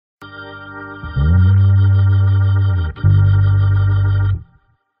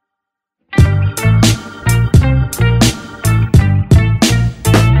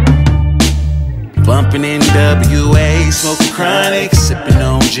smoking chronic, sipping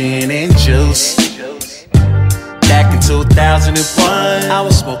on gin and juice. Back in 2001, I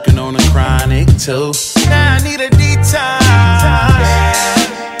was smoking on a chronic too. Now I need a detox.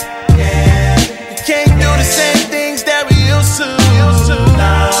 We can't do the same things that we used to.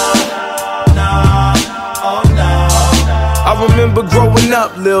 I remember growing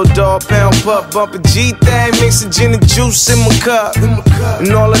up, lil' dog, pound pup, bumpin' G-Thang, mixin' gin and juice in my cup.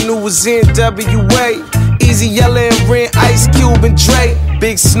 And all I knew was NWA, Easy Yella and Ren, Ice Cube and Dre.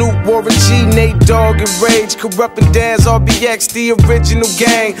 Big Snoop, Warren G, Nate Dogg and Rage, Corruptin' Daz, RBX, the original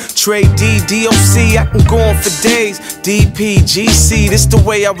gang. Trey D, DOC, I can go on for days. DP, GC, this the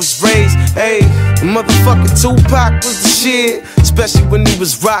way I was raised. Hey, motherfucking Tupac was the shit, especially when he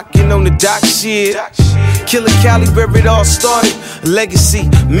was rockin' on the dock shit. Killer Cali, where it all started. A legacy,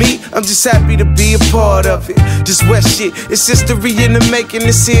 me, I'm just happy to be a part of it. Just wet shit, it's history in the making.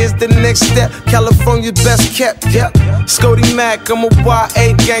 This here's the next step. California's best kept, yep. Scoe Mac, I'm a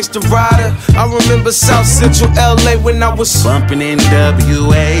YA gangster rider. I remember South Central LA when I was bumping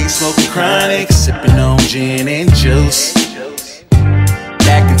NWA, smoking chronic, sipping on gin and juice.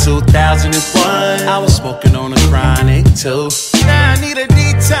 Back in 2001, I was smoking on a chronic too. Now I need a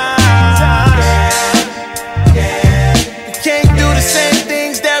detox. We can't do the same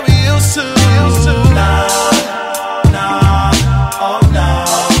things that we used to.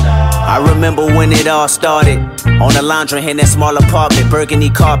 I remember when it all started. On the laundry in that small apartment, burgundy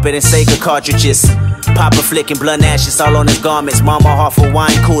carpet and Sega cartridges. Papa flicking blunt ashes all on his garments. Mama off a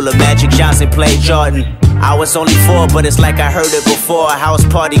wine cooler, Magic Johnson played Jordan. I was only 4, but it's like I heard it before. A house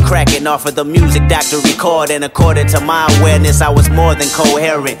party cracking off of the music doctor record. And according to my awareness, I was more than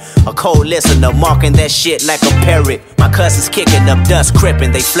coherent. A cold listener, marking that shit like a parrot. My cousins kicking up dust,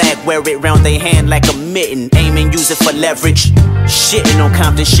 crippin'. They flag wear it round their hand like a mitten. Aiming, use it for leverage. Shitting on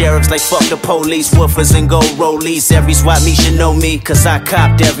Compton sheriffs like fuck the police. Woofers and gold rollies. Every swap meet should know me, cause I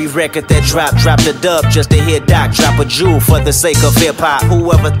copped every record that dropped. Dropped a dub just to hear Doc drop a jewel for the sake of hip-hop.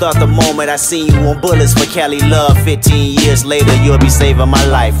 Whoever thought the moment I seen you on bullets for Cali love, 15 years later you'll be saving my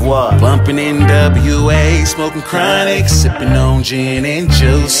life. What? Bumping NWA, smoking chronic, sipping on gin and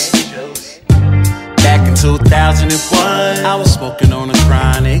juice. Back in 2001, I was smoking on a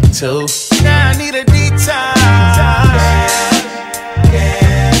chronic too. Now I need a detox.